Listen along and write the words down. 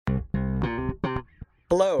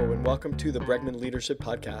Hello, and welcome to the Bregman Leadership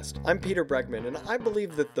Podcast. I'm Peter Bregman, and I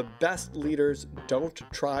believe that the best leaders don't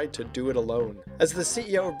try to do it alone. As the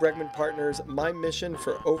CEO of Bregman Partners, my mission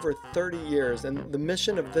for over 30 years and the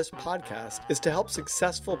mission of this podcast is to help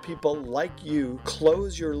successful people like you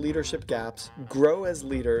close your leadership gaps, grow as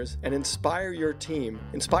leaders, and inspire your team,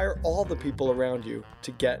 inspire all the people around you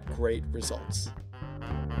to get great results.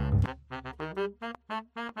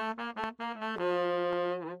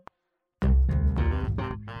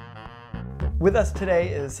 With us today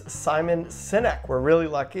is Simon Sinek. We're really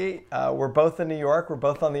lucky. We're both in New York. We're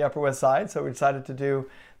both on the Upper West Side, so we decided to do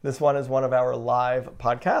this one as one of our live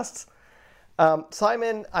podcasts.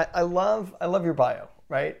 Simon, I love your bio,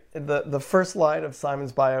 right? The first line of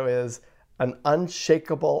Simon's bio is an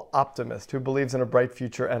unshakable optimist who believes in a bright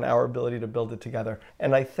future and our ability to build it together.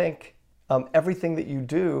 And I think everything that you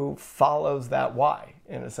do follows that why,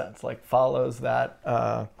 in a sense, like follows that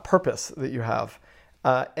purpose that you have.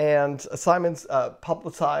 And Simon's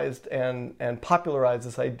publicized and popularized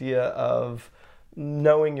this idea of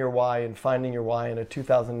knowing your why and finding your why in a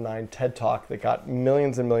 2009 TED Talk that got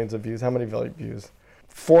millions and millions of views. How many views?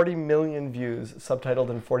 40 million views, subtitled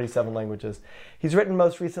in 47 languages. He's written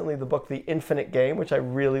most recently the book, The Infinite Game, which I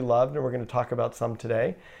really loved, and we're going to talk about some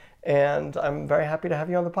today. And I'm very happy to have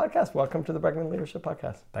you on the podcast. Welcome to the Bregman Leadership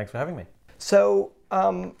Podcast. Thanks for having me. So,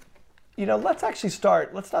 let's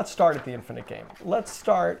not start at the infinite game. Let's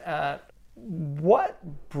start at what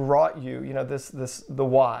brought you, the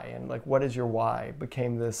why, and like what is your why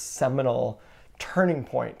became this seminal turning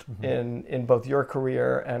point in both your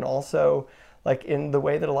career and also like in the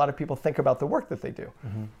way that a lot of people think about the work that they do.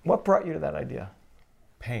 What brought you to that idea?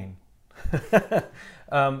 Pain.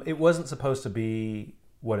 It wasn't supposed to be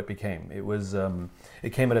what it became. It was.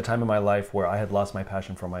 It came at a time in my life where I had lost my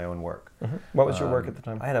passion for my own work. What was your work at the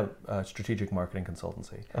time? I had a strategic marketing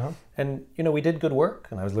consultancy, and we did good work.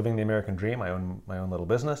 And I was living the American dream. I owned my own little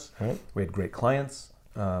business. Right. We had great clients.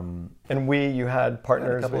 And you had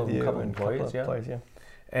partners with you, a couple employees, yeah.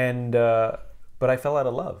 And but I fell out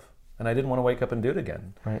of love. And I didn't want to wake up and do it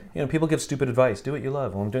again. Right. People give stupid advice. Do what you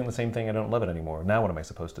love. Well, I'm doing the same thing. I don't love it anymore. Now what am I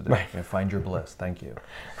supposed to do? Right. Find your bliss. Thank you.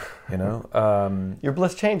 Your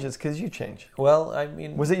bliss changes because you change. Well, I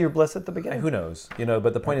mean, was it your bliss at the beginning? Who knows?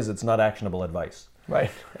 But the point is, it's not actionable advice. Right.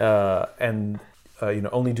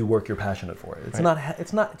 Only do work you're passionate for. It's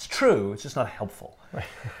not. It's true. It's just not helpful. Right.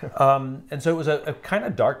 And so it was a kind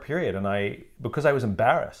of dark period, and because I was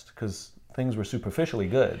embarrassed because things were superficially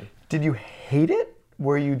good. Did you hate it?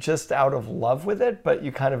 Were you just out of love with it, but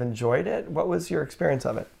you kind of enjoyed it? What was your experience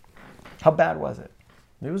of it? How bad was it?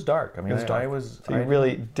 It was dark. I mean, I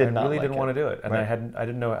really didn't want to do it, and right.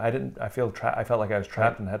 I felt like I was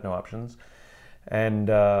trapped and had no options, and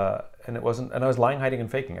it wasn't. And I was lying, hiding, and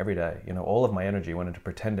faking every day. All of my energy went into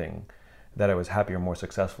pretending that I was happier, more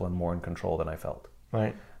successful, and more in control than I felt.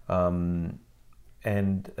 Right. And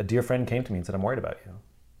a dear friend came to me and said, "I'm worried about you,"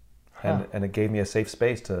 and it gave me a safe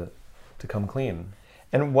space to come clean.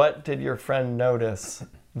 And what did your friend notice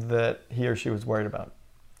that he or she was worried about?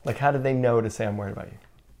 Like, how did they know to say, I'm worried about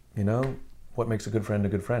you? What makes a good friend a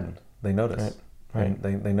good friend? They notice. Right. And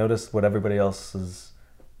they notice what everybody else is,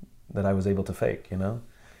 that I was able to fake,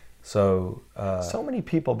 So so many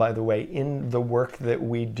people, by the way, in the work that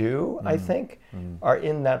we do, I think, are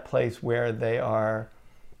in that place where they are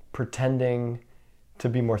pretending to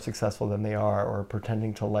be more successful than they are, or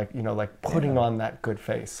pretending to putting on that good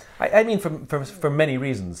face. I mean, for many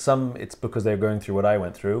reasons. Some it's because they're going through what I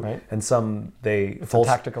went through, right. And some it's a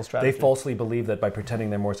tactical strategy. They falsely believe that by pretending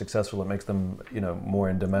they're more successful, it makes them more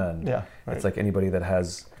in demand. Yeah, right. It's like anybody that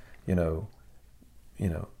has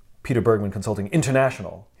Peter Bergman Consulting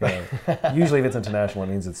International. Usually, if it's international, it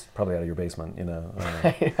means it's probably out of your basement.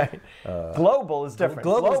 Right. Global is different.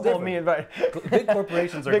 Global is different. Big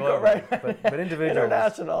corporations are global, right. but individuals,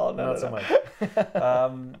 international, not so much.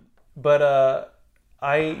 And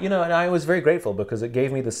I was very grateful because it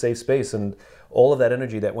gave me the safe space, and all of that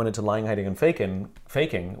energy that went into lying, hiding, and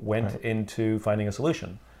faking went into finding a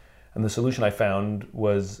solution. And the solution I found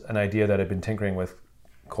was an idea that I'd been tinkering with,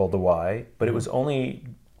 called the why, but it was only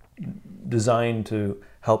designed to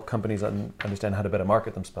help companies understand how to better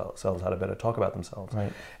market themselves, how to better talk about themselves.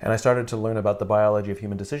 Right. And I started to learn about the biology of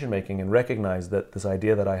human decision-making and recognize that this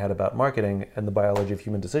idea that I had about marketing and the biology of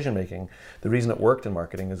human decision-making, the reason it worked in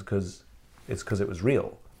marketing is because it was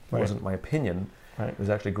real. It wasn't my opinion. Right. It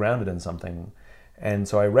was actually grounded in something. And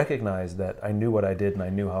so I recognized that I knew what I did and I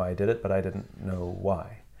knew how I did it, but I didn't know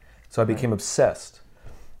why. So I became obsessed.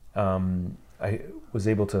 I was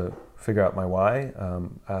able to figure out my why,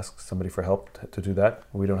 ask somebody for help to do that.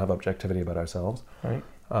 We don't have objectivity about ourselves. Right.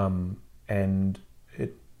 And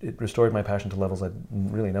it it restored my passion to levels I'd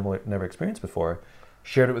really never experienced before.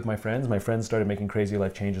 Shared it with my friends. My friends started making crazy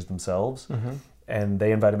life changes themselves, and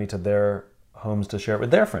they invited me to their homes to share it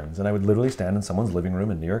with their friends. And I would literally stand in someone's living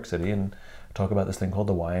room in New York City and talk about this thing called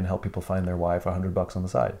the why and help people find their why for $100 on the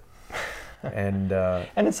side. And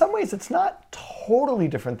in some ways, it's not totally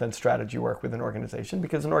different than strategy work with an organization,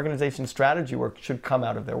 because an organization's strategy work should come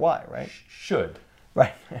out of their why, right? Should.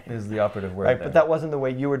 Right. Is the operative word. Right, there. But that wasn't the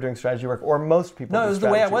way you were doing strategy work, or most people No, do it was the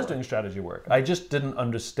way I was work. doing strategy work. I just didn't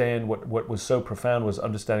understand what was so profound was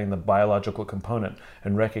understanding the biological component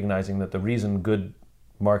and recognizing that the reason good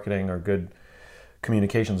marketing or good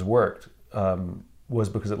communications worked was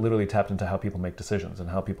because it literally tapped into how people make decisions and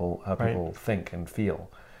how people think and feel.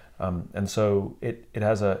 And so it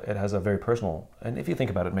has a very personal, and if you think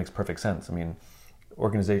about it, it makes perfect sense. I mean,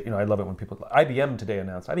 organization, I love it when people, IBM today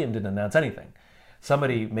announced, IBM didn't announce anything.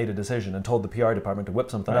 Somebody made a decision and told the PR department to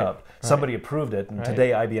whip something up. Somebody approved it, and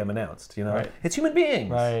today IBM announced, It's human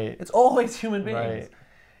beings. Right. It's always human beings.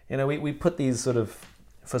 Right. We put these sort of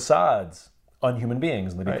facades on human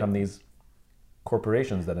beings, and they become these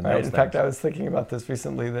corporations that announce things. In fact, things. I was thinking about this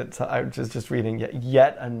recently, that I was just reading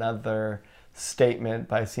yet another statement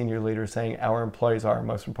by a senior leader saying our employees are our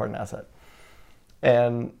most important asset.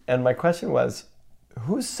 And my question was,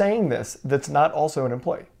 who's saying this that's not also an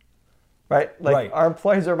employee? Right? Our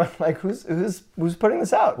employees are like, who's putting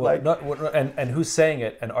this out? Well, and who's saying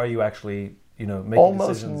it, and are you actually making almost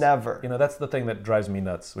decisions? Never. That's the thing that drives me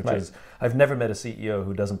nuts, which is I've never met a CEO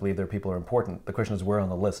who doesn't believe their people are important. The question is, where on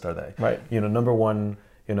the list are they? Right. Number one,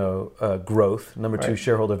 growth. Number two,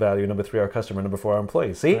 shareholder value. Number three, our customer. Number four, our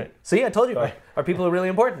employees. See, I told you, our people are really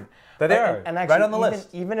important. They are, and actually, right on the list.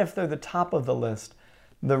 Even if they're the top of the list,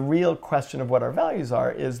 the real question of what our values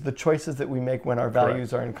are is the choices that we make when our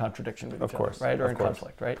values are in contradiction with each other, right? Or in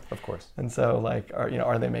conflict, right? Of course. And so,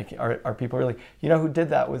 are people really? Who did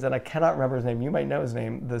that was, and I cannot remember his name. You might know his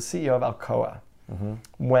name. The CEO of Alcoa.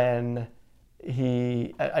 When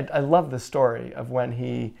I love the story of when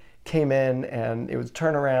he came in and it was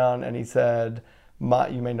turnaround, and he said,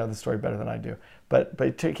 you may know the story better than I do, but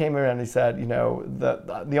he came in and he said,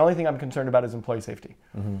 the only thing I'm concerned about is employee safety,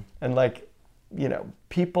 and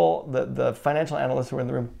people, the financial analysts who were in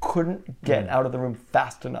the room couldn't get out of the room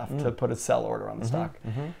fast enough to put a sell order on the stock.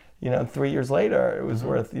 3 years later, it was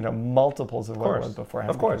worth multiples of what it was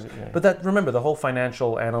beforehand. Of course, but remember, the whole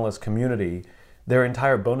financial analyst community, their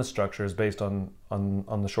entire bonus structure is based on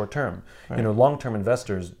the short term. Long-term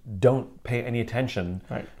investors don't pay any attention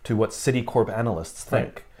to what Citicorp analysts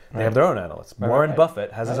think. They have their own analysts. Warren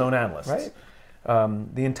Buffett has his own analysts.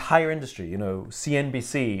 The entire industry,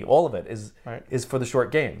 CNBC, all of it is for the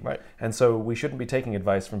short game. And so we shouldn't be taking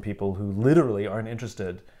advice from people who literally aren't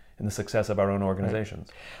interested in the success of our own organizations.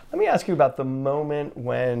 Let me ask you about the moment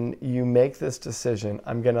when you make this decision.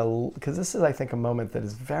 Because this is, I think, a moment that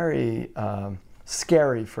is very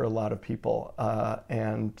scary for a lot of people,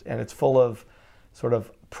 and it's full of sort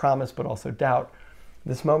of promise but also doubt.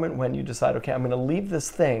 This moment when you decide, okay, I'm going to leave this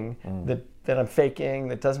thing that I'm faking,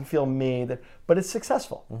 that doesn't feel me, but it's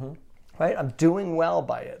successful, right? I'm doing well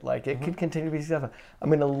by it. It could continue to be successful. I'm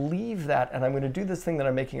going to leave that, and I'm going to do this thing that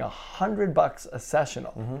I'm making $100 a session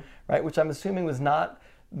on, right? Which I'm assuming was not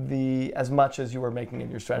as much as you were making in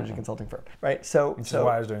your strategy consulting firm, right? So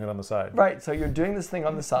why I was doing it on the side. Right, so you're doing this thing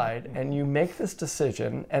on the side, and you make this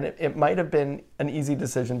decision, and it might have been an easy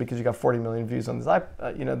decision because you got 40 million views on this.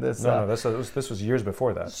 This was years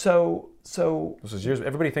before that. So this was years.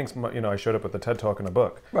 Everybody thinks I showed up with the TED Talk in a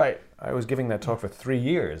book. Right. I was giving that talk for 3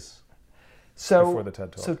 years before the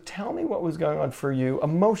TED Talk. So tell me what was going on for you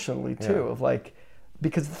emotionally too,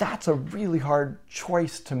 because that's a really hard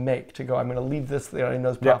choice to make, to go, I'm going to leave this that I know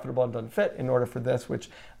is profitable and doesn't fit in order for this, which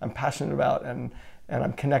I'm passionate about and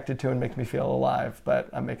I'm connected to and makes me feel alive, but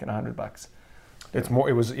I'm making $100. It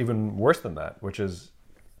was even worse than that, which is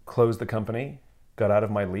closed the company, got out of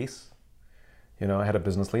my lease. I had a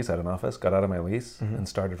business lease, I had an office, got out of my lease and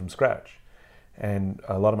started from scratch. And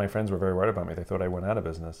a lot of my friends were very worried about me. They thought I went out of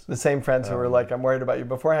business. The same friends who were like, I'm worried about you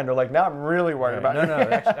beforehand, are like, now I'm really worried about you. No,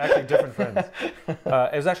 actually different friends.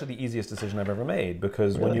 It was actually the easiest decision I've ever made,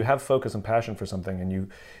 because when you have focus and passion for something,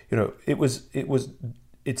 and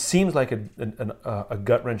it seems like a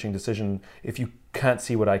gut-wrenching decision if you can't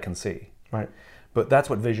see what I can see. Right. But that's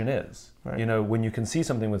what vision is. Right. When you can see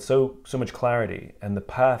something with so much clarity, and the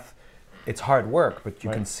path, it's hard work, but you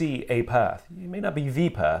can see a path. It may not be the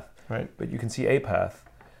path. Right. But you can see a path.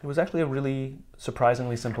 It was actually a really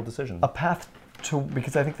surprisingly simple decision. A path to,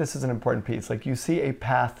 because I think this is an important piece. You see a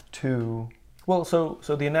path to. Well, so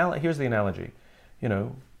here's the analogy.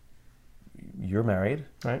 You're married.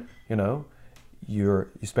 Right. You're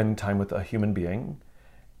spending time with a human being,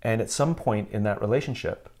 And at some point in that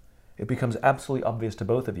relationship, it becomes absolutely obvious to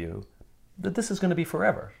both of you that this is going to be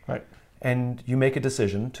forever. Right. And you make a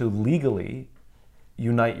decision to legally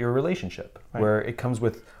unite your relationship, right. where it comes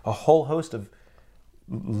with a whole host of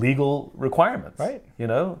legal requirements. Right. You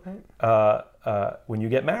know, right. When you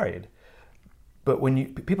get married. But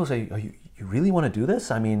when people say, "Oh, you really want to do this?"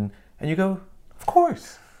 I mean, and you go, "Of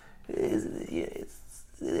course." It's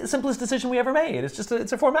the simplest decision we ever made. It's just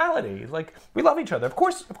it's a formality. Like, we love each other. Of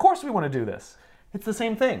course we want to do this. It's the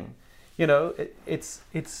same thing. You know,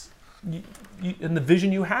 and the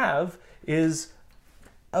vision you have is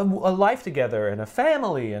a life together and a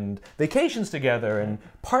family and vacations together and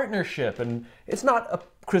partnership, and it's not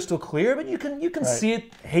crystal clear, but you can right. see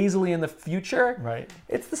it hazily in the future. Right.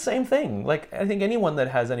 It's the same thing. Like, I think anyone that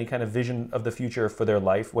has any kind of vision of the future for their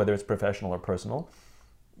life, whether it's professional or personal,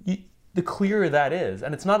 the clearer that is,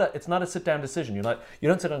 and it's not a sit down decision. You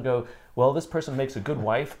don't sit down and go, well, this person makes a good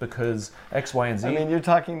wife because X, Y, and Z. I mean, you're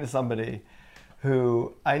talking to somebody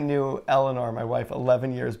who I knew Eleanor, my wife,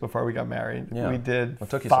 11 years before we got married. Yeah. We did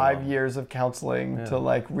took you 5 years of counseling to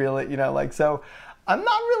like really, so I'm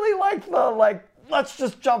not really like let's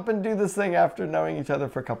just jump and do this thing after knowing each other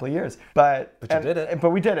for a couple of years. But you did it. But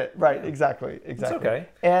we did it, right? Yeah. Exactly. It's okay.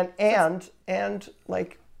 And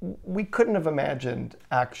like we couldn't have imagined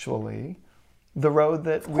actually the road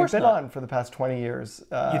that we've been on for the past 20 years.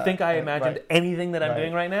 You think I imagined right. anything that I'm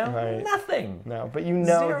doing right now? Right. Nothing. No, but you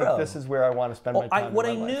know Zero. that this is where I want to spend my time. What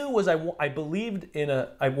I knew was I believed in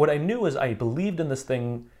I believed in this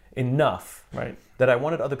thing enough right. that I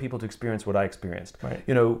wanted other people to experience what I experienced. Right.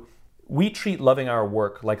 You know, we treat loving our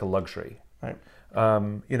work like a luxury. Right.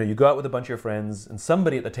 You go out with a bunch of your friends and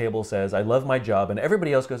somebody at the table says, I love my job, and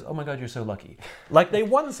everybody else goes, oh my God, you're so lucky. Like they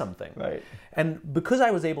won something. Right. And because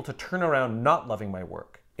I was able to turn around not loving my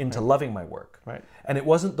work into loving my work. Right. And it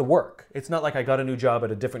wasn't the work. It's not like I got a new job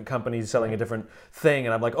at a different company selling a different thing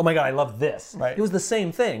and I'm like, oh my God, I love this. Right. It was the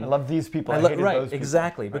same thing. I love these people. I hated right, those people.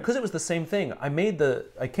 exactly. Right. Because it was the same thing,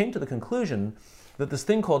 I came to the conclusion that this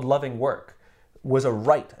thing called loving work was a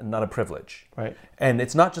right and not a privilege. Right. And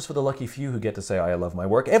it's not just for the lucky few who get to say, I love my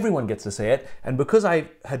work. Everyone gets to say it. And because I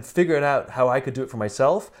had figured out how I could do it for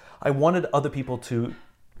myself, I wanted other people to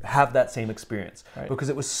have that same experience. Right. Because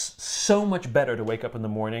it was so much better to wake up in the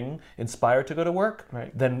morning inspired to go to work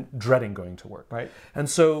right. than dreading going to work. Right. And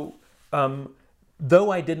so,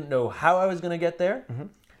 though I didn't know how I was going to get there,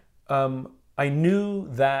 I knew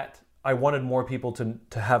that I wanted more people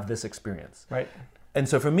to have this experience. Right. And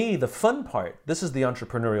so for me, the fun part, this is the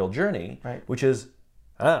entrepreneurial journey, right. which is,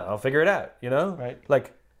 I'll figure it out, Right.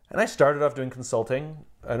 Like, and I started off doing consulting.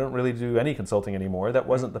 I don't really do any consulting anymore. That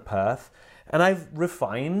wasn't the path. And I've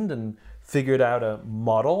refined and figured out a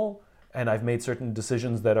model, and I've made certain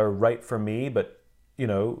decisions that are right for me, but,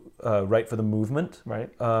 right for the movement. Right.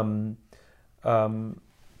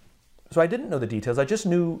 So I didn't know the details. I just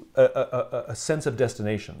knew a sense of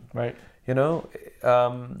destination. Right.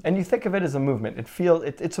 And you think of it as a movement.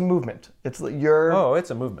 It's a movement. It's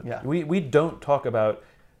a movement. Yeah. We don't talk about,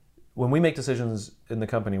 when we make decisions in the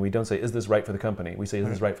company, we don't say, is this right for the company? We say, is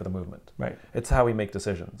this right for the movement? Right. It's how we make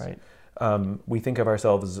decisions. Right. We think of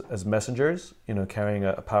ourselves as messengers, carrying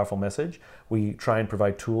a powerful message. We try and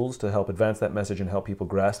provide tools to help advance that message and help people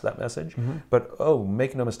grasp that message. Mm-hmm. But,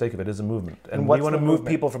 make no mistake of it, is a movement. And we want to move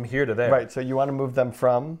people from here to there. Right, so you want to move them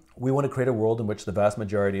from? We want to create a world in which the vast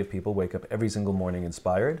majority of people wake up every single morning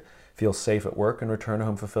inspired, feel safe at work, and return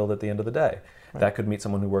home fulfilled at the end of the day. Right. That could meet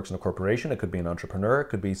someone who works in a corporation. It could be an entrepreneur. It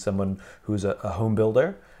could be someone who's a home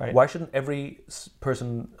builder. Right. Why shouldn't every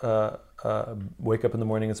person wake up in the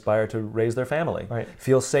morning inspired to raise their family, right.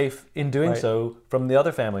 feel safe in doing so from the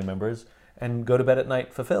other family members, and go to bed at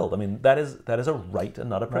night fulfilled? I mean, that is a right and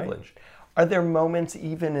not a privilege. Right. Are there moments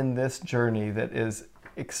even in this journey that is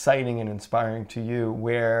exciting and inspiring to you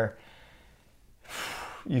where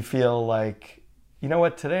you feel like, you know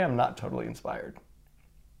what, today I'm not totally inspired?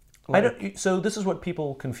 So this is what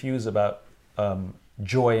people confuse about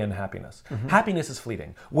joy and happiness. Mm-hmm. Happiness is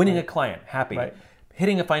fleeting. Winning a client, happy. Right.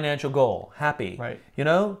 Hitting a financial goal, happy. Right.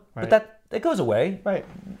 Right. But that goes away. Right.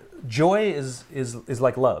 Joy is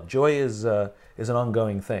like love. Joy is an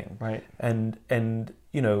ongoing thing. Right. And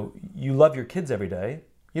you love your kids every day.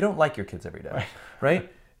 You don't like your kids every day. Right?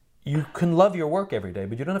 You can love your work every day,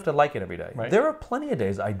 but you don't have to like it every day. Right. There are plenty of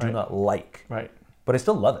days I do not like. Right. But I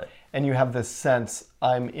still love it. And you have this sense,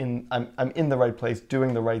 I'm in the right place,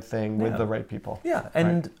 doing the right thing with the right people. Yeah.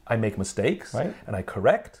 And I make mistakes. Right. And I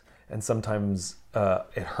correct. And sometimes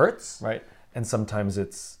it hurts. Right. And sometimes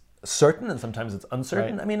it's certain, and sometimes it's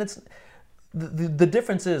uncertain. Right. I mean, it's the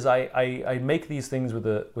difference is I make these things with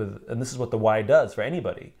and this is what the why does for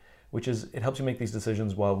anybody. which is it helps you make these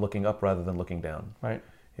decisions while looking up rather than looking down. Right.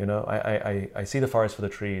 You know, I see the forest for the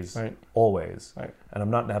trees Right. always, Right. and I'm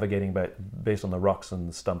not navigating based on the rocks and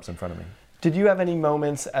the stumps in front of me. Did you have any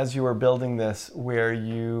moments as you were building this where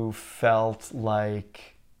you felt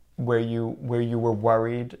like where you were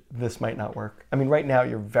worried this might not work? I mean, right now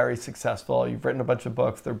you're very successful. You've written a bunch of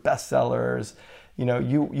books. They're bestsellers. You know,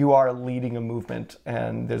 you are leading a movement,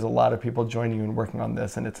 and there's a lot of people joining you and working on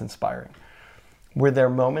this, and it's inspiring. Were there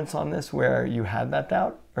moments on this where you had that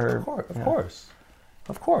doubt? Or,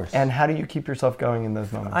 Of course. And how do you keep yourself going in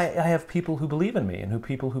those moments? I have people who believe in me, and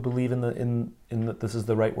people who believe in that this is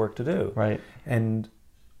the right work to do. Right. And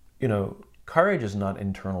you know, courage is not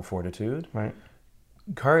internal fortitude. Right.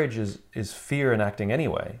 Courage is fear in acting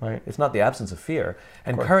anyway. Right. It's not the absence of fear.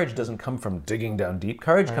 And courage doesn't come from digging down deep.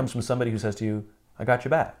 Courage comes from somebody who says to you, "I got your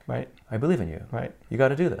back. Right. I believe in you. Right. You got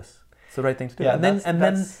to do this. It's the right thing to do." Yeah,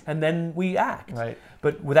 and then we act. Right.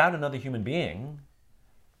 But without another human being,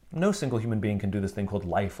 no single human being can do this thing called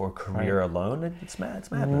life or career alone. It's madness.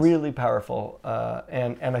 Really powerful,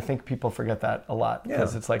 and I think people forget that a lot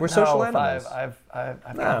because it's like, we're social if animals.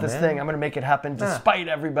 I've got this thing, I'm going to make it happen despite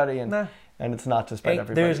everybody, and it's not despite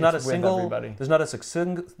everybody. There's not it's a single. with everybody.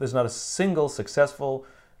 There's not a single successful,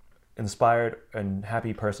 inspired, and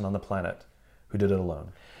happy person on the planet who did it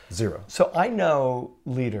alone. Zero. So I know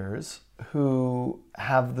leaders who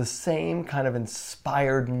have the same kind of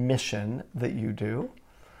inspired mission that you do,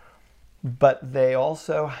 but they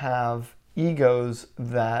also have egos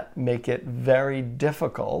that make it very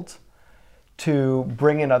difficult to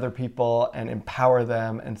bring in other people and empower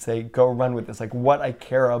them and say, go run with this. Like, what I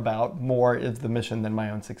care about more is the mission than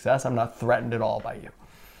my own success. I'm not threatened at all by you.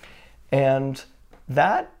 And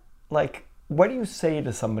that, like, what do you say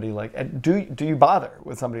to somebody like, do you bother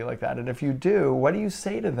with somebody like that? And if you do, what do you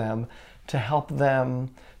say to them to help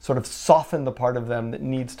them sort of soften the part of them that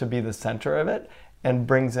needs to be the center of it and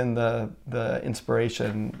brings in the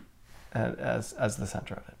inspiration as the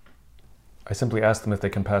center of it? I simply ask them if they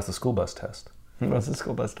can pass the school bus test. What's the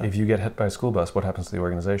school bus test? If you get hit by a school bus, what happens to the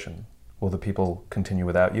organization? Will the people continue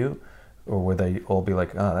without you? Or will they all be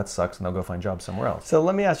like, that sucks, and they'll go find jobs somewhere else? So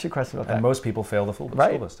let me ask you a question about that. And most people fail the school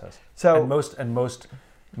bus test. So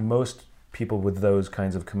most people with those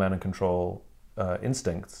kinds of command and control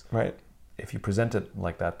instincts, right. If you present it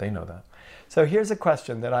like that, they know that. So here's a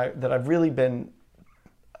question that I've really been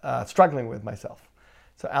struggling with myself.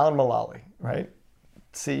 So Alan Mulally, right?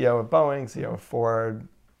 CEO of Boeing, CEO of Ford,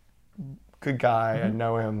 good guy. I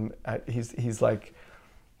know him.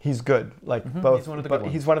 He's good. Like both. He's one of the good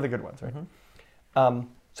ones. He's one of the good ones, right?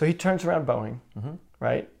 So he turns around Boeing,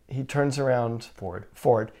 right? He turns around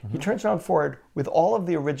Ford. He turns around Ford with all of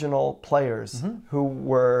the original players who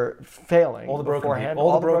were failing all the beforehand.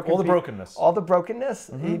 all the brokenness. All the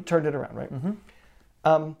brokenness. He turned it around,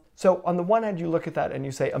 right? So on the one hand, you look at that and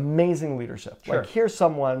you say, amazing leadership. Sure. Like, here's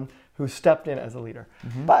someone who stepped in as a leader,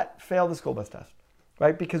 but failed the school bus test,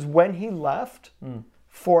 right? Because when he left,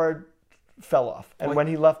 Ford fell off. And when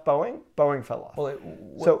he left Boeing, Boeing fell off.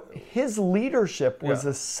 So his leadership was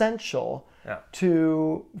essential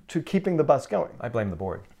to keeping the bus going. I blame the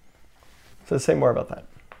board. So say more about that.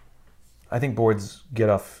 I think boards get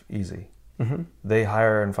off easy. They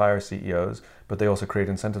hire and fire CEOs, but they also create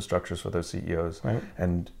incentive structures for those CEOs. Right.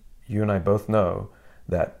 And you and I both know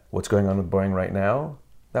that what's going on with Boeing right now,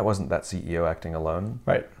 that wasn't that CEO acting alone.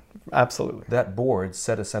 Right. Absolutely. That board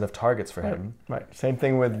set a set of targets for him. Right. Same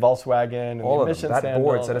thing with Volkswagen and all the of emission them. That standard.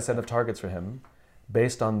 board set a set of targets for him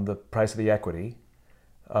based on the price of the equity.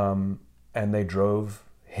 And they drove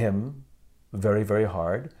him very, very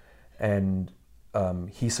hard. And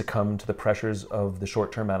he succumbed to the pressures of the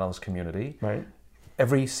short-term analyst community. Right.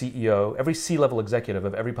 Every CEO, every C-level executive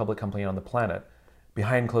of every public company on the planet,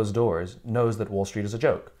 behind closed doors, knows that Wall Street is a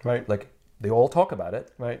joke. Right. Like, they all talk about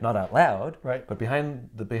it, right. Not out loud, right. But behind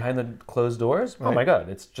the closed doors, right. Oh my God,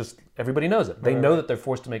 it's just, everybody knows it. They know that they're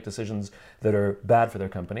forced to make decisions that are bad for their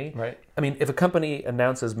company. Right. I mean, if a company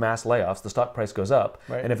announces mass layoffs, the stock price goes up,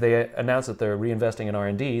 right. And if they announce that they're reinvesting in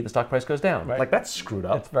R&D, the stock price goes down. Right. Like, that's screwed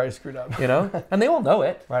up. It's very screwed up. You know? And they all know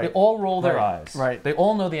it. Right. They all roll their eyes. Right. They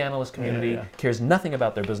all know the analyst community cares nothing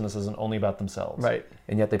about their businesses and only about themselves. Right.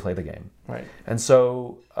 And yet they play the game. Right. And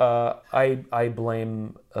so I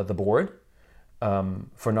blame the board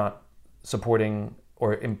for not supporting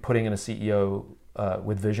or putting in a CEO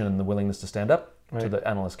with vision and the willingness to stand up to the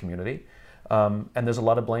analyst community. And there's a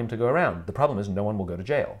lot of blame to go around. The problem is no one will go to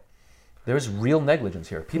jail. There's real negligence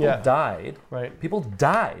here. People died. Right. People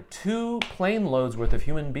died. 2 plane loads worth of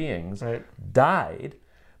human beings died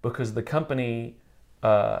because the company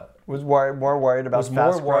was more worried about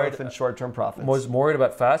fast growth and short-term profits. Was worried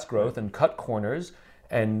about fast growth and cut corners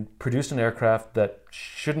and produced an aircraft that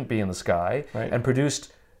shouldn't be in the sky, Right. and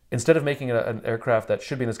produced, instead of making an aircraft that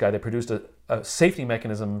should be in the sky, they produced a safety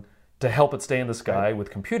mechanism to help it stay in the sky with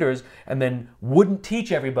computers, and then wouldn't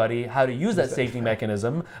teach everybody how to use that safety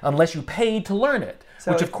mechanism unless you paid to learn it.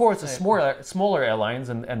 So which, of course, the right. smaller airlines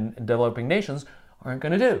and developing nations aren't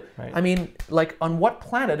going to do. Right. I mean, like, on what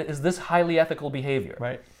planet is this highly ethical behavior?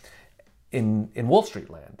 Right. In Wall Street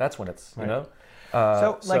land, that's when it's, you know.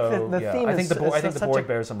 So, like, the theme I think is- I think is the such board a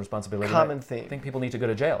bears some responsibility. common I theme. think people need to go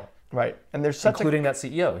to jail, Right. And there's such including that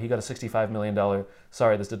CEO. He got a $65 million.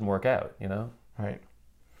 Sorry, this didn't work out. You know. Right.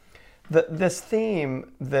 This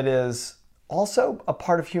theme that is also a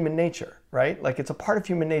part of human nature, right? Like, it's a part of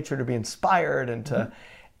human nature to be inspired and to,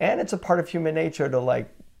 and it's a part of human nature to, like,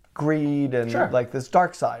 greed and Sure. like this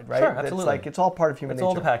dark side, right? Sure, It's absolutely. like it's all part of human It's nature.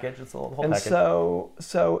 all the package. It's all the whole And package.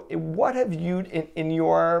 so what have you in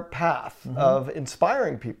your path of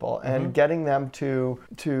inspiring people and getting them to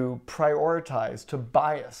prioritize, to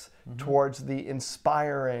bias towards the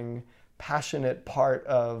inspiring, passionate part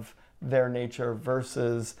of their nature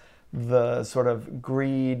versus the sort of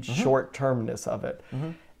greed, short-termness of it?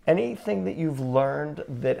 Anything that you've learned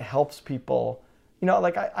that helps people? You know,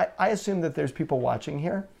 like, I assume that there's people watching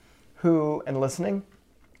here who, and listening,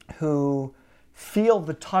 who feel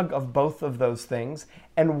the tug of both of those things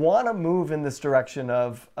and want to move in this direction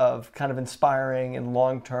of kind of inspiring and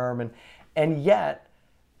long-term, and yet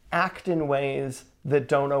act in ways that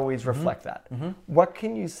don't always reflect that. What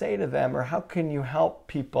can you say to them, or how can you help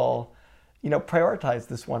people, you know, prioritize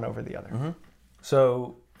this one over the other?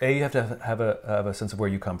 So, you have to have a sense of where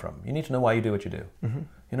you come from. You need to know why you do what you do.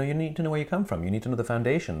 You know, you need to know where you come from. You need to know the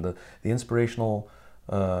foundation, the inspirational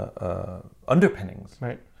underpinnings.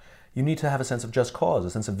 Right. You need to have a sense of just cause, a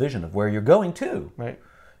sense of vision of where you're going to. Right.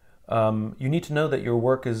 You need to know that your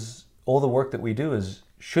work is, all the work that we do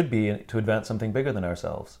should be to advance something bigger than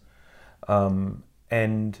ourselves. And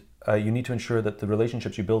you need to ensure that the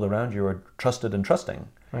relationships you build around you are trusted and trusting.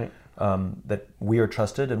 Right. That we are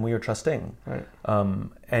trusted and we are trusting. Right.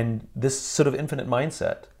 And this sort of infinite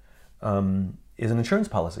mindset is an insurance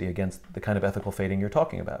policy against the kind of ethical fading you're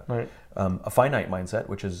talking about. Right. A finite mindset,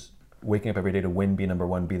 which is waking up every day to win, be number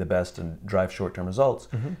one, be the best, and drive short-term results,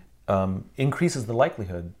 increases the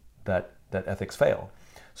likelihood that ethics fail.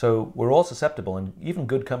 So we're all susceptible, and even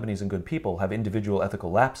good companies and good people have individual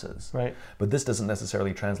ethical lapses. Right. But this doesn't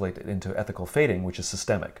necessarily translate into ethical fading, which is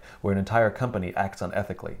systemic, where an entire company acts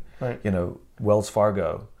unethically. Right. You know, Wells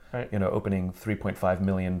Fargo, Right. you know, opening 3.5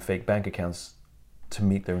 million fake bank accounts to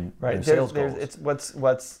meet their Right. sales goals. It's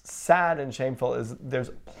what's sad and shameful is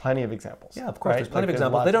there's plenty of examples. Yeah, of course. Right? There's plenty Like, of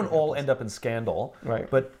examples. lots they of don't all examples. end up in scandal. Right.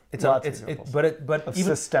 But it's Lots of it's examples but of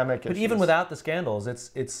even systemic But issues. even without the scandals,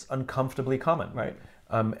 it's uncomfortably common. Right.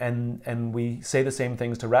 And we say the same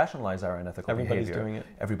things to rationalize our unethical Everybody's behavior. doing it.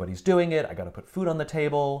 Everybody's doing it. I got to put food on the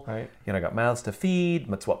table. Right. You know, I got mouths to feed.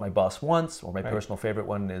 That's what my boss wants. Or my Right. personal favorite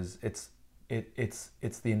one is it's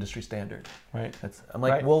the industry standard. Right. I'm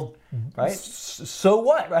like, Right. well, Right. so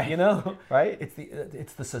what? Right. You know, Right.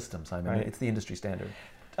 It's the system, Simon. Right. It's the industry standard.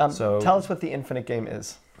 Tell us what the Infinite Game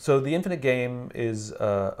is. So the Infinite Game is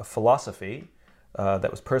a philosophy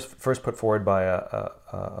that was first put forward by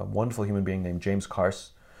a wonderful human being named James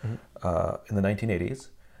Carse in the 1980s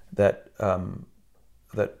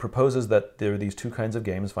that proposes that there are these two kinds of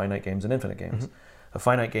games, finite games and infinite games. A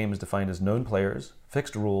finite game is defined as known players,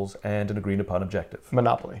 fixed rules, and an agreed upon objective.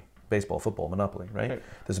 Monopoly. Baseball, football, Monopoly, right? Right.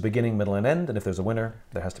 There's a beginning, middle, and end, and if there's a winner,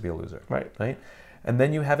 there has to be a loser. Right. Right? And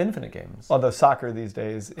then you have infinite games. Although soccer these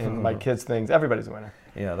days, in my kids' things, everybody's a winner.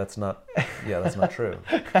 Yeah, that's not true.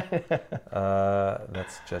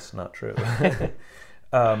 That's just not true.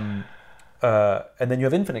 And then you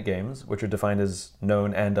have infinite games, which are defined as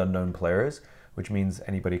known and unknown players, which means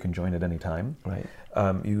anybody can join at any time. Right.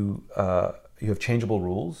 You have changeable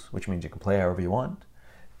rules, which means you can play however you want.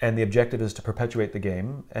 And the objective is to perpetuate the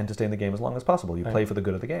game and to stay in the game as long as possible. You play for the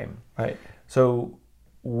good of the game. Right. So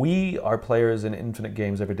we are players in infinite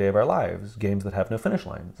games every day of our lives, games that have no finish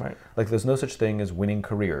lines. Right. Like there's no such thing as winning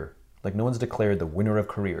career. Like no one's declared the winner of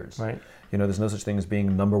careers. Right. You know, there's no such thing as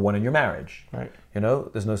being number one in your marriage. Right. You know,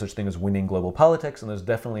 there's no such thing as winning global politics, and there's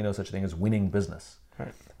definitely no such thing as winning business.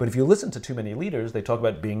 Right. But if you listen to too many leaders, they talk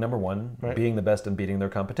about being number one, Right. being the best, and beating their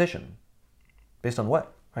competition. Based on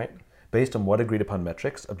what? Right. Based on what agreed upon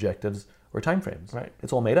metrics, objectives, or timeframes. Right.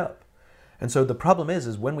 It's all made up. And so the problem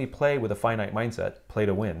is when we play with a finite mindset, play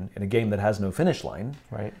to win, in a game that has no finish line,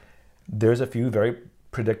 Right. there's a few very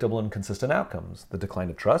predictable and consistent outcomes. The decline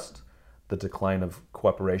of trust, the decline of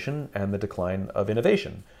cooperation, and the decline of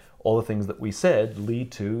innovation. All the things that we said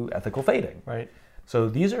lead to ethical fading. Right. So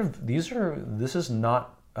this is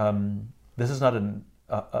not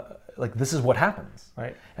like this is what happens.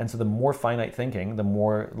 Right. And so the more finite thinking, the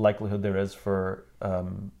more likelihood there is for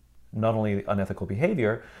not only unethical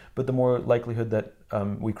behavior, but the more likelihood that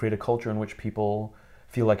we create a culture in which people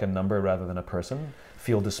feel like a number rather than a person,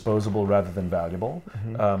 feel disposable rather than valuable,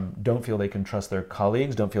 don't feel they can trust their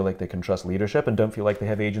colleagues, don't feel like they can trust leadership, and don't feel like they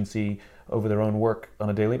have agency over their own work on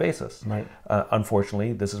a daily basis. Right.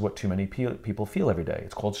 Unfortunately, this is what too many people feel every day.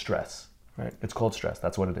 It's called stress. Right. It's called stress.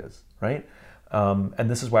 That's what it is, right? And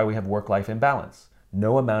this is why we have work-life imbalance.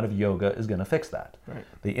 No amount of yoga is going to fix that. Right.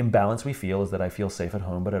 The imbalance we feel is that I feel safe at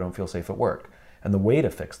home, but I don't feel safe at work. And the way to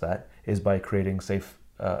fix that is by creating safe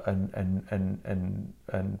and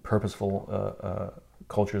purposeful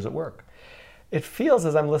cultures at work. It feels,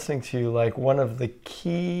 as I'm listening to you, like one of the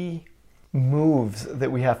key moves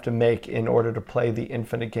that we have to make in order to play the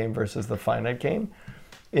infinite game versus the finite game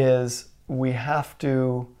is we have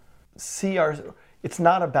to see it's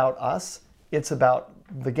not about us, it's about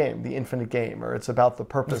the game, the infinite game, or it's about the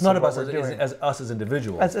purpose. It's not of about what we're doing. as us as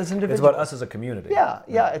individuals. As individuals. It's about us as a community. Yeah.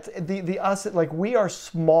 It's the us, like we are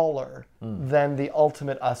smaller than the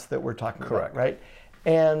ultimate us that we're talking Correct. about, right?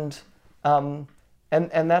 And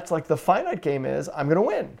that's like the finite game is I'm going to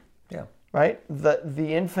win. Yeah. Right?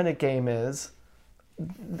 The infinite game is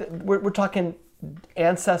we're talking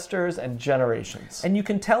ancestors and generations. And you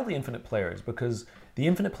can tell the infinite players because the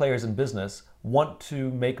infinite players in business want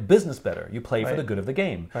to make business better. You play for the good of the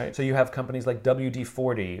game. Right. So you have companies like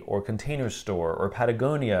WD-40 or Container Store or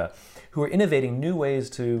Patagonia who are innovating new ways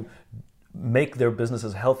to make their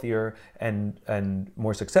businesses healthier and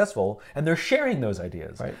more successful, and they're sharing those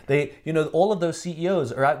ideas. Right. They, all of those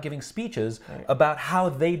CEOs are out giving speeches about how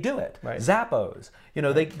they do it. Right. Zappos,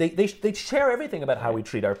 they share everything about how we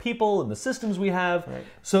treat our people and the systems we have,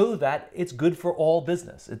 so that it's good for all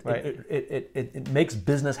business. It makes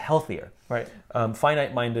business healthier. Right.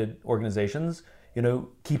 Finite-minded organizations,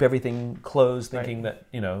 keep everything closed, thinking that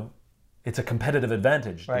it's a competitive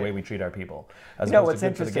advantage the way we treat our people, as opposed to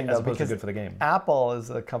good for the game. Apple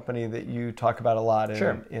is a company that you talk about a lot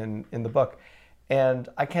in the book, and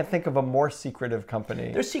I can't think of a more secretive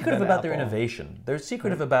company. They're secretive about their innovation. They're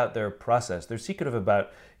secretive about their process. They're secretive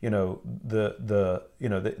about they're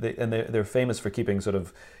famous for keeping sort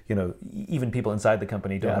of even people inside the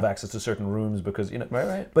company don't have access to certain rooms because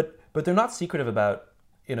But they're not secretive about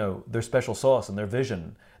their special sauce and their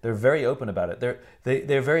vision. They're very open about it.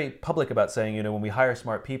 They're very public about saying, when we hire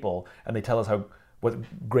smart people and they tell us what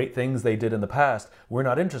great things they did in the past, we're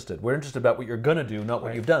not interested. We're interested about what you're gonna do, not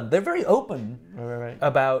what you've done. They're very open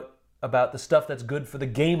about the stuff that's good for the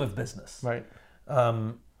game of business. Right.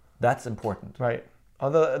 That's important. Right.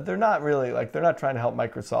 Although they're not really they're not trying to help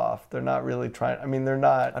Microsoft. They're not really trying. I mean, they're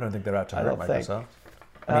not. I don't think they're out to hurt Microsoft.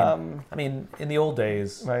 I mean, in the old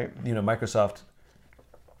days, Microsoft,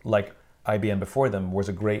 like IBM before them, was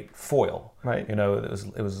a great foil. Right. It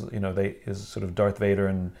was sort of Darth Vader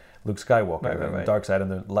and Luke Skywalker, the dark side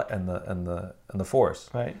and the Force.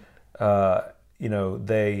 Right.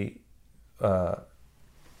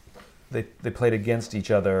 They played against each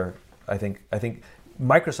other. I think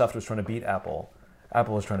Microsoft was trying to beat Apple.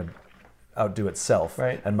 Apple was trying to outdo itself.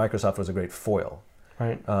 Right. And Microsoft was a great foil.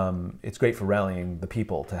 Right. It's great for rallying the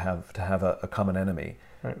people to have a common enemy.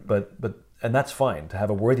 Right. And that's fine. To have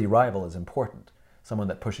a worthy rival is important. Someone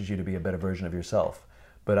that pushes you to be a better version of yourself.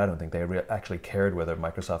 But I don't think they actually cared whether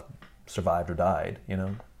Microsoft survived or died.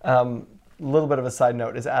 A little bit of a side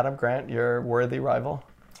note: is Adam Grant your worthy rival?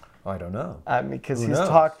 I don't know. Because he's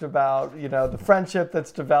talked about the friendship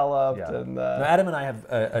that's developed. Yeah. And now, Adam and I have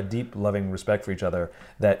a deep, loving respect for each other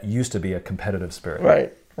that used to be a competitive spirit.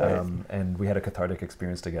 Right. And we had a cathartic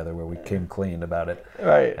experience together where we came clean about it.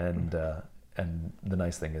 Right. And the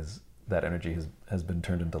nice thing is that energy has been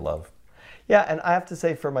turned into love. Yeah, and I have to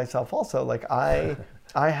say for myself also,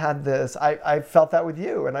 I had this, I felt that with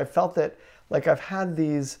you, and I felt that I've had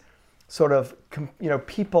these sort of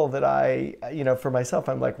people that I for myself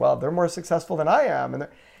I'm like, well, they're more successful than I am,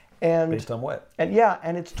 and based on what? And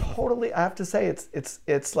and it's totally, I have to say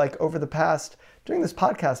it's like over the past, doing this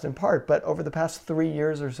podcast in part, but over the past 3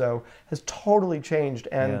 years or so has totally changed.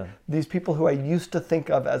 And these people who I used to think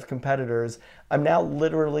of as competitors, I'm now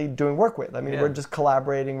literally doing work with. I mean, we're just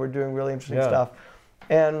collaborating, we're doing really interesting stuff.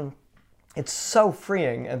 And it's so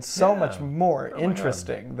freeing and so much more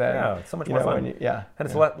interesting than it's so much more fun. And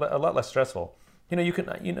it's a lot less stressful.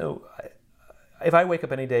 If I wake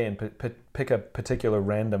up any day and pick a particular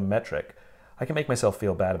random metric, I can make myself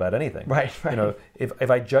feel bad about anything. Right.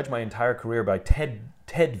 If I judge my entire career by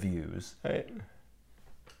TED views,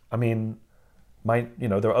 I mean,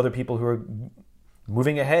 there are other people who are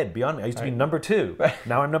moving ahead beyond me. I used to be number 2.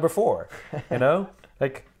 Now I'm number 4.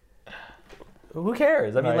 who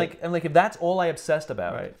cares? I mean, like if that's all I obsessed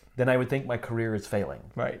about, Right. then I would think my career is failing.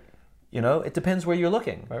 Right. You know, it depends where you're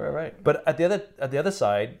looking. Right. But at the other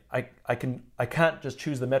side, I can't just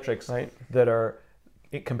choose the metrics Right. that are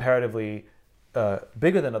comparatively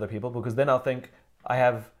bigger than other people, because then I'll think I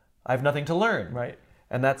have nothing to learn. Right.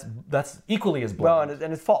 And that's equally as blind. Well,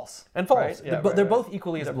 and it's false. And false. Right? Yeah, They're both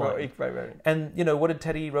equally as blind. Right. And you know, what did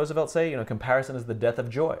Teddy Roosevelt say? You know, comparison is the death of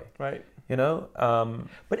joy. Right. You know.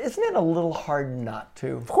 But isn't it a little hard not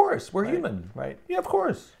to? Of course, we're human. Right. Yeah, of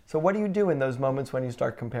course. So what do you do in those moments when you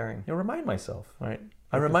start comparing? You remind myself. Right.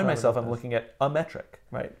 I remind myself I'm looking at a metric.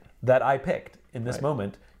 Right. That I picked in this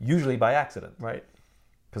moment, usually by accident. Right.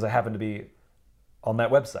 Because I happen to be on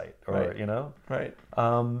that website, or Right. you know. Right.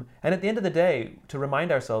 And at the end of the day, to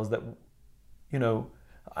remind ourselves that, you know,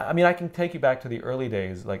 I mean, I can take you back to the early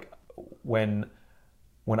days, like when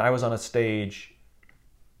I was on a stage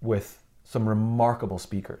with some remarkable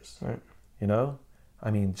speakers. Right. You know,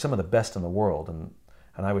 I mean, some of the best in the world, and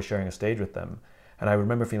I was sharing a stage with them, and I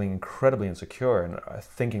remember feeling incredibly insecure and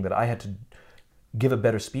thinking that I had to give a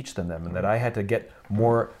better speech than them, and that I had to get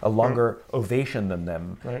a longer ovation than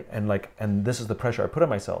them, Right. and this is the pressure I put on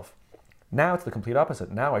myself. Now it's the complete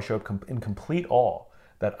opposite. Now I show up in complete awe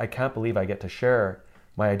that I can't believe I get to share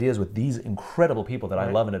my ideas with these incredible people that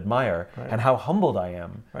I love and admire, and how humbled I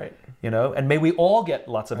am. Right. You know, and may we all get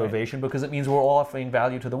lots of ovation, because it means we're all offering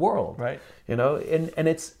value to the world. Right. You know, and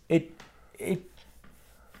it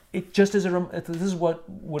just is this is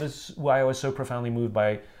why I was so profoundly moved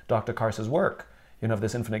by Dr. Karsa's work, you know, of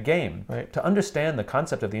this infinite game. Right. To understand the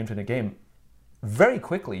concept of the infinite game, very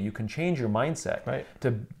quickly you can change your mindset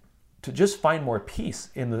to just find more peace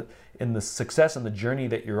in the success and the journey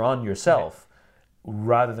that you're on yourself,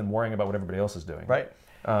 rather than worrying about what everybody else is doing. Right.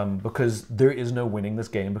 Because there is no winning this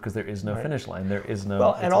game, because there is no finish line. There is no.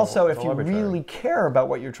 Well, and also if you arbitrary. really care about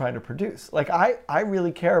what you're trying to produce, like I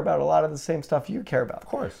really care about a lot of the same stuff you care about. Of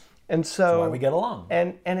course. And so That's why we get along.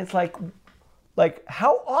 And it's like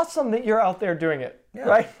how awesome that you're out there doing it, Yeah.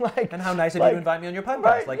 right? Like, And how nice of you to invite me on your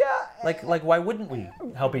podcast. Right, Like why wouldn't we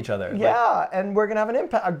help each other? Yeah, and we're gonna have an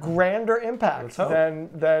impact, a grander impact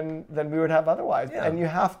than we would have otherwise. Yeah. And you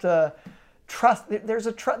have to trust. There's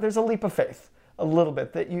a leap of faith, a little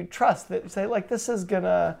bit, that you trust, that you say, like, this is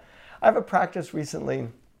gonna. I have a practice recently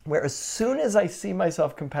where as soon as I see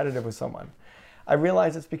myself competitive with someone, I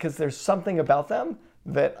realize it's because there's something about them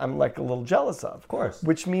that I'm like a little jealous of. Of course.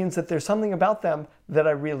 Which means that there's something about them that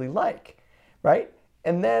I really like, right?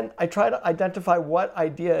 And then I try to identify what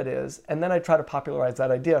idea it is, and then I try to popularize that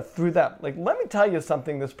idea through them. Like, let me tell you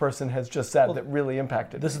something this person has just said that really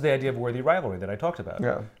impacted This is the idea of worthy rivalry that I talked about.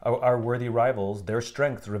 Yeah. Our worthy rivals, their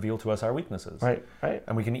strengths reveal to us our weaknesses. Right.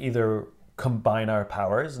 And we can either combine our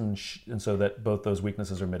powers and so that both those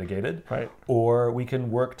weaknesses are mitigated, Right. or we can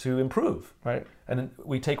work to improve. Right. And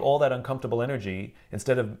we take all that uncomfortable energy,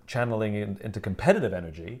 instead of channeling it into competitive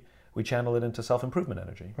energy, we channel it into self-improvement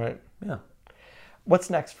energy. Right. Yeah.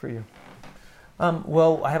 What's next for you?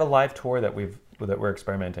 Well, I have a live tour that we're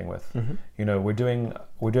experimenting with. Mm-hmm. You know, we're doing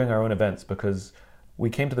our own events because we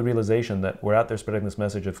came to the realization that we're out there spreading this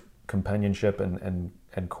message of companionship and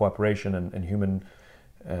cooperation and human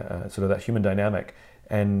sort of that human dynamic,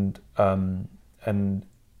 and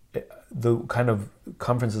the kind of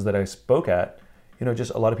conferences that I spoke at, you know,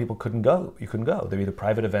 just a lot of people couldn't go. You couldn't go. They're either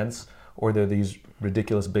private events or they're these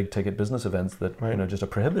ridiculous big ticket business events that you know just are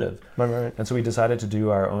prohibitive. Right. And so we decided to do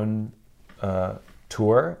our own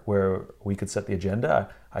tour where we could set the agenda.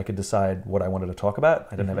 I could decide what I wanted to talk about.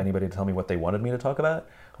 I didn't have anybody to tell me what they wanted me to talk about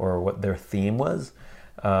or what their theme was.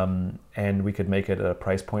 And we could make it at a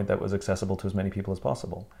price point that was accessible to as many people as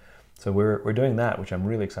possible. So we're doing that, which I'm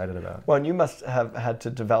really excited about. Well, and you must have had to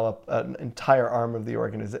develop an entire arm of the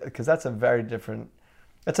organization, because that's a very different.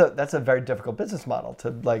 That's a very difficult business model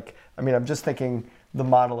to, like. I mean, I'm just thinking the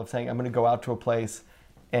model of saying I'm going to go out to a place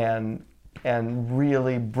and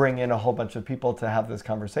really bring in a whole bunch of people to have this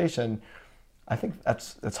conversation. I think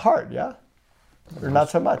it's hard, yeah? Or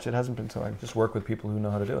not so much. It hasn't been so hard. Just work with people who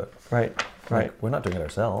know how to do it. Right. Like, we're not doing it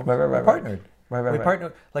ourselves. Right. We're partnered. Right. We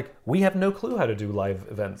partner. Like, we have no clue how to do live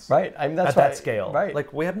events. Right. I mean, that's at that scale. Right.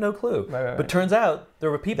 Like, we have no clue. Right. But turns out there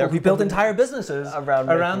were people who built entire businesses around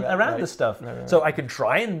this stuff. Right. So I could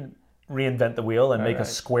try and reinvent the wheel and make a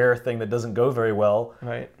square thing that doesn't go very well.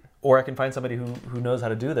 Right. Or I can find somebody who knows how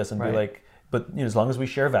to do this and be like, but you know, as long as we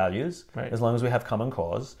share values, as long as we have common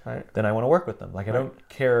cause, then I want to work with them. Like, I don't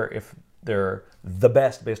care if they're the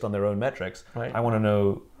best based on their own metrics. Right. I want to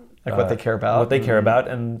know like what they care about. What they care about,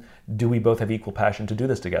 and do we both have equal passion to do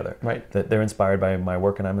this together? Right. That they're inspired by my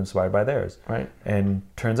work and I'm inspired by theirs. Right. And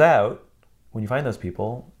turns out, when you find those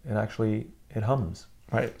people, it hums.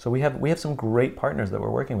 Right. So we have some great partners that we're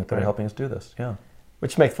working with that are helping us do this. Yeah.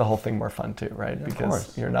 Which makes the whole thing more fun too, right? Yeah,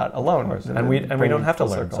 because you're not alone. And we don't have to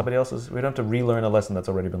learn. Somebody else's. We don't have to relearn a lesson that's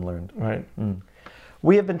already been learned. Right.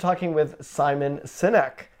 We have been talking with Simon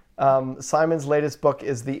Sinek. Simon's latest book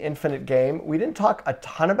is The Infinite Game. We didn't talk a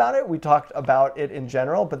ton about it. We talked about it in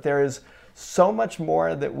general, but there is so much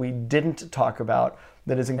more that we didn't talk about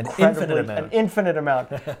that is incredibly an infinite amount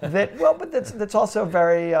that but that's also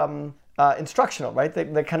very instructional, right?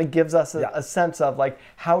 That kind of gives us a sense of like,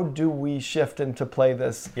 how do we shift into play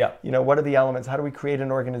this? Yeah. What are the elements? How do we create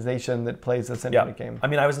an organization that plays this infinite game? I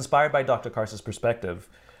mean, I was inspired by Dr. Karsa's perspective,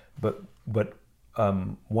 but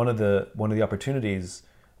one of the opportunities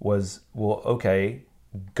was, well, okay,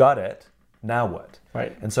 got it. Now what?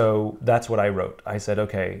 Right. And so that's what I wrote. I said,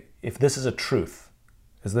 okay, if this is a truth,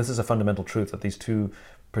 if this is a fundamental truth that these two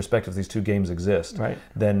perspectives, these two games exist, right,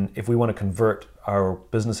 then if we want to convert our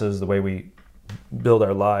businesses, the way we build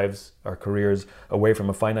our lives, our careers, away from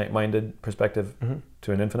a finite-minded perspective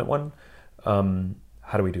to an infinite one,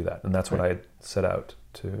 how do we do that? And that's what I set out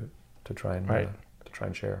to try and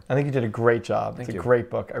share. I think you did a great job. It's a great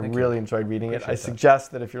book. I really enjoyed reading it. I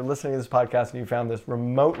suggest that if you're listening to this podcast and you found this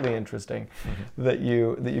remotely interesting, that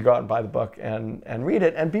you go out and buy the book and read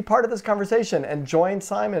it and be part of this conversation and join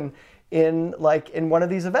Simon in one of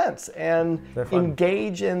these events and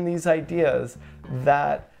engage in these ideas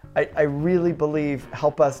that I really believe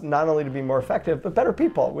help us not only to be more effective, but better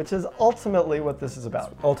people, which is ultimately what this is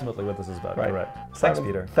about. Ultimately what this is about. Right. Right. Simon, thanks,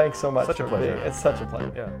 Peter. Thanks so much. Such a pleasure. It's such a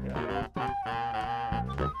pleasure. Yeah.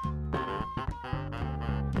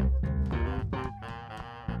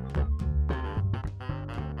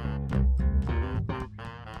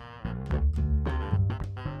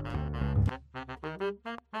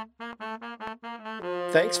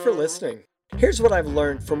 Thanks for listening. Here's what I've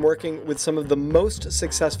learned from working with some of the most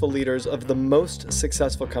successful leaders of the most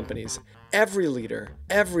successful companies. Every leader,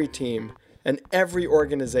 every team, and every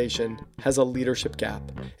organization has a leadership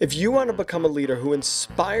gap. If you want to become a leader who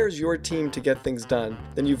inspires your team to get things done,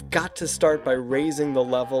 then you've got to start by raising the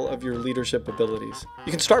level of your leadership abilities.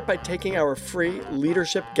 You can start by taking our free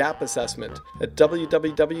leadership gap assessment at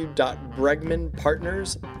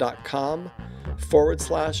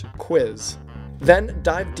www.bregmanpartners.com/quiz. Then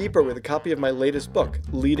dive deeper with a copy of my latest book,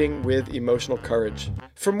 Leading with Emotional Courage.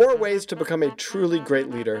 For more ways to become a truly great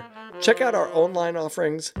leader, check out our online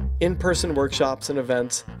offerings, in-person workshops and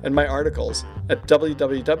events, and my articles at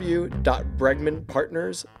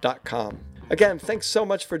www.bregmanpartners.com. Again, thanks so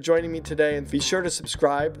much for joining me today, and be sure to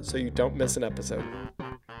subscribe so you don't miss an episode.